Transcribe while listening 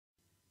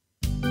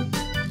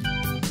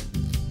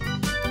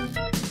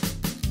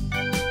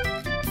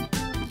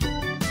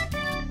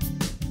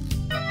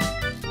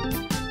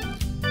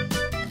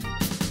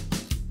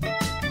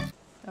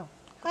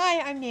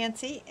I'm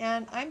Nancy,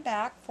 and I'm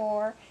back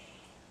for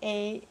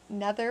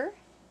another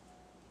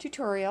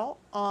tutorial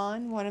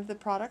on one of the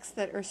products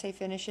that Safe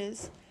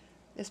Finishes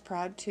is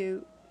proud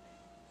to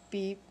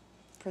be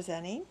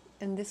presenting,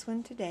 and this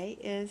one today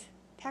is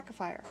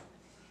Tackifier.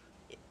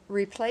 It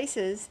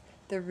replaces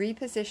the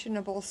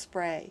repositionable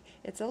spray.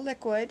 It's a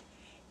liquid,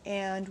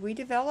 and we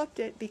developed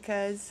it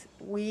because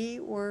we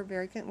are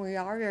very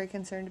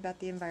concerned about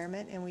the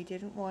environment, and we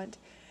didn't want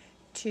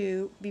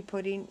to be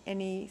putting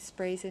any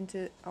sprays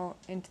into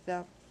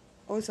the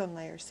ozone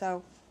layer.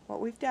 So what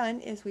we've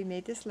done is we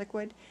made this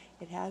liquid.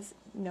 It has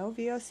no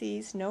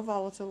VOCs, no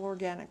volatile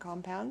organic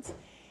compounds.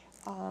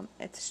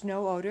 It's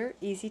no odor,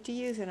 easy to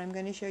use, and I'm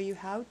going to show you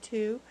how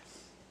to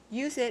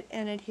use it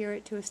and adhere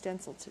it to a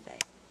stencil today.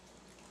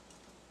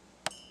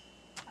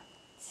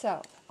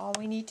 So all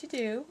we need to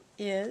do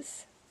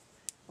is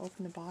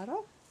open the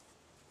bottle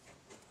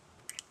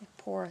and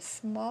pour a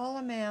small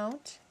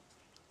amount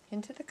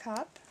into the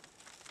cup.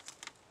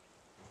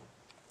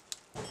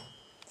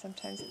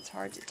 Sometimes it's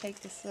hard to take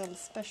this little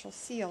special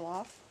seal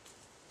off.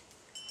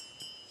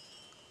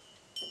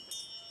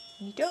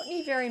 You don't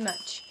need very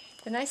much.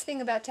 The nice thing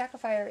about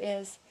Tackifier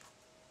is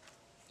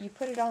you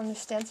put it on the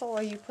stencil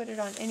or you put it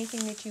on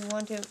anything that you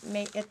want to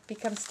make it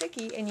become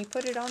sticky, and you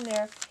put it on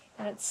there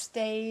and it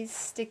stays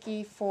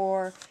sticky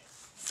for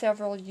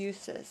several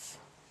uses.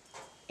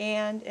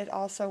 And it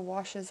also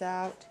washes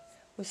out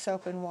with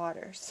soap and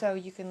water. So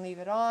you can leave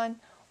it on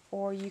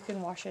or you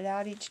can wash it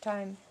out each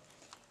time.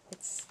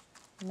 It's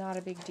not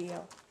a big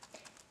deal.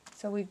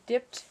 So we've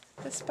dipped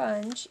the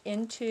sponge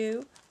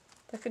into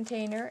the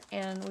container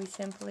and we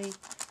simply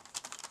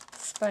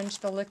sponge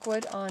the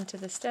liquid onto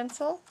the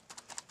stencil.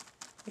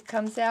 It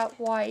comes out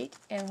white,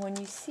 and when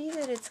you see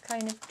that it's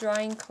kind of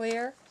drying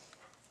clear,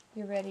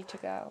 you're ready to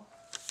go.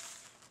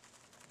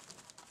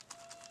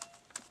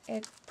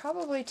 It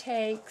probably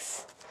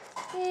takes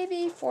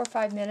maybe 4 or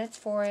 5 minutes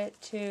for it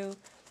to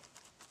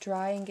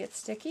dry and get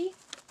sticky.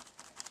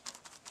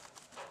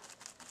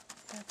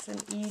 That's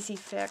an easy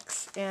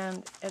fix,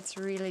 and it's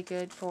really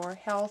good for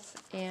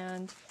health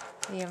and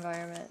the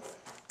environment.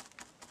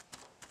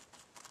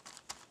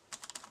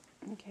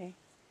 Okay,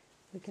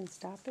 we can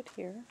stop it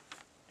here.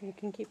 You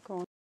can keep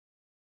going.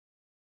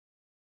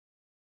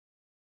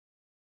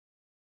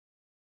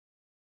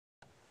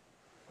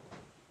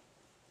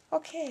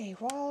 Okay,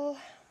 while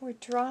we're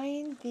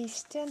drying the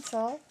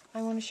stencil,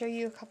 I want to show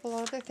you a couple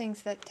other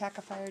things that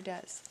Tackifier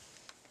does.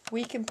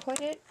 We can put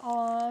it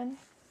on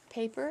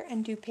paper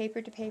and do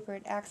paper to paper.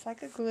 It acts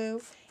like a glue,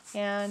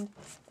 and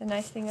the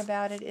nice thing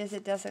about it is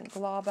it doesn't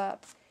glob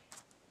up.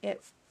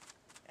 It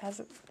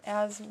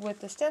as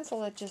with the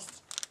stencil, it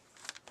just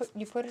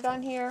you put it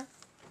on here,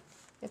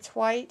 it's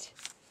white,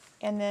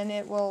 and then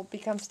it will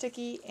become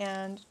sticky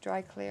and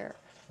dry clear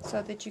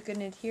so that you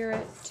can adhere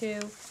it to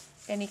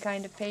any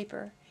kind of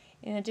paper.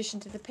 In addition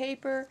to the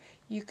paper,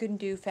 you can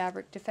do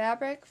fabric to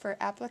fabric for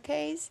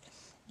appliques.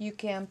 You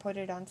can put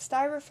it on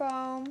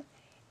styrofoam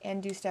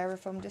and do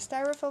styrofoam to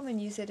styrofoam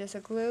and use it as a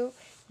glue.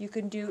 You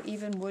can do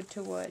even wood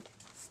to wood.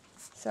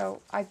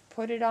 So I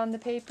put it on the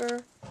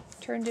paper,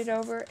 turned it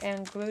over,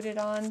 and glued it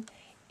on,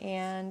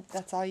 and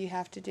that's all you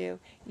have to do.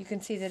 You can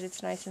see that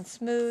it's nice and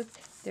smooth.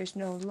 There's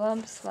no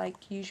lumps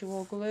like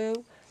usual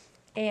glue,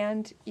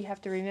 and you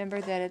have to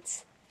remember that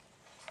it's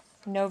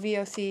no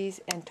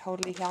VOCs and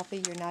totally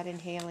healthy. You're not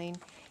inhaling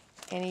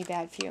any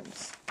bad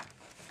fumes.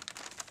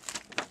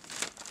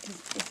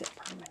 Is it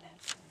permanent?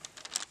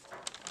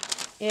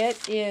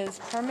 It is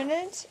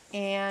permanent,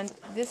 and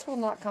this will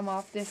not come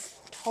off. This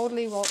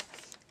totally will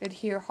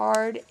adhere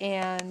hard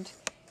and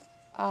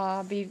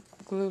be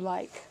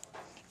glue-like.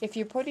 If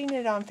you're putting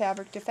it on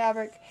fabric to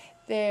fabric,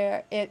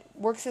 it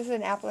works as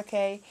an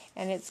applique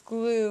and it's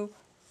glue.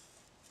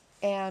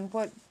 And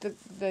what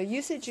the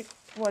usage,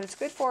 what it's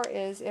good for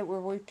is it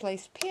will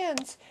replace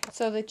pins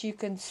so that you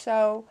can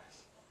sew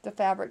the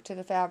fabric to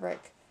the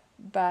fabric,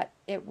 but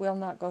it will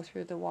not go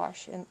through the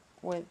wash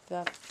with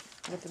the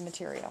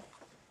material.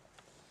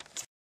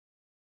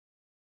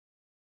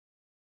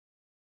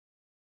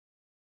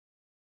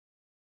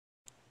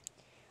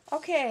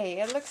 Okay,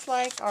 it looks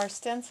like our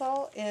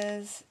stencil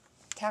is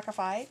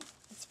tackified.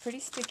 It's pretty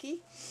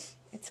sticky.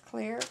 It's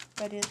clear,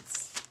 but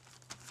it's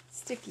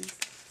sticky.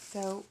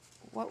 So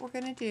what we're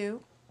going to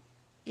do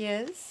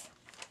is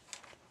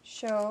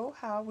show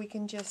how we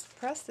can just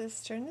press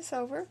this, turn this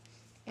over,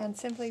 and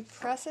simply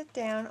press it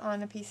down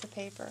on a piece of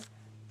paper.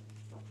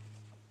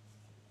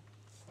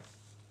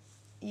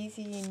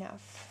 Easy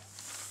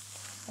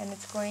enough. And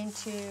it's going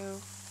to,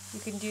 you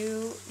can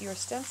do your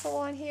stencil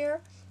on here,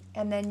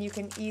 and then you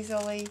can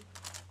easily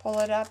pull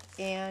it up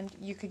and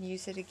you can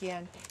use it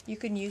again. You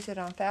can use it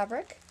on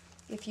fabric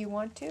if you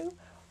want to.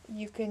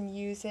 You can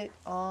use it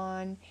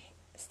on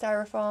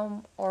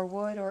styrofoam or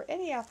wood or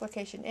any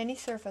application, any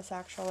surface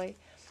actually.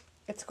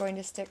 It's going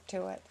to stick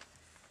to it.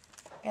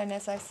 And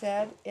as I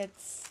said,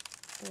 it's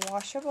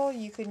washable.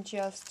 You can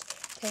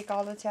just take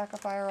all the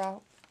Tackifier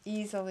out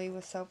easily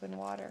with soap and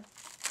water.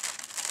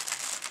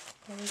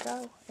 There we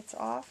go. It's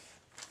off.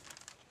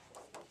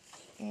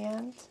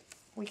 And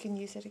we can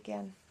use it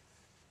again.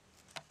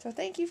 So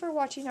thank you for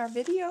watching our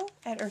video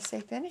at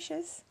Safe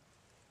Finishes.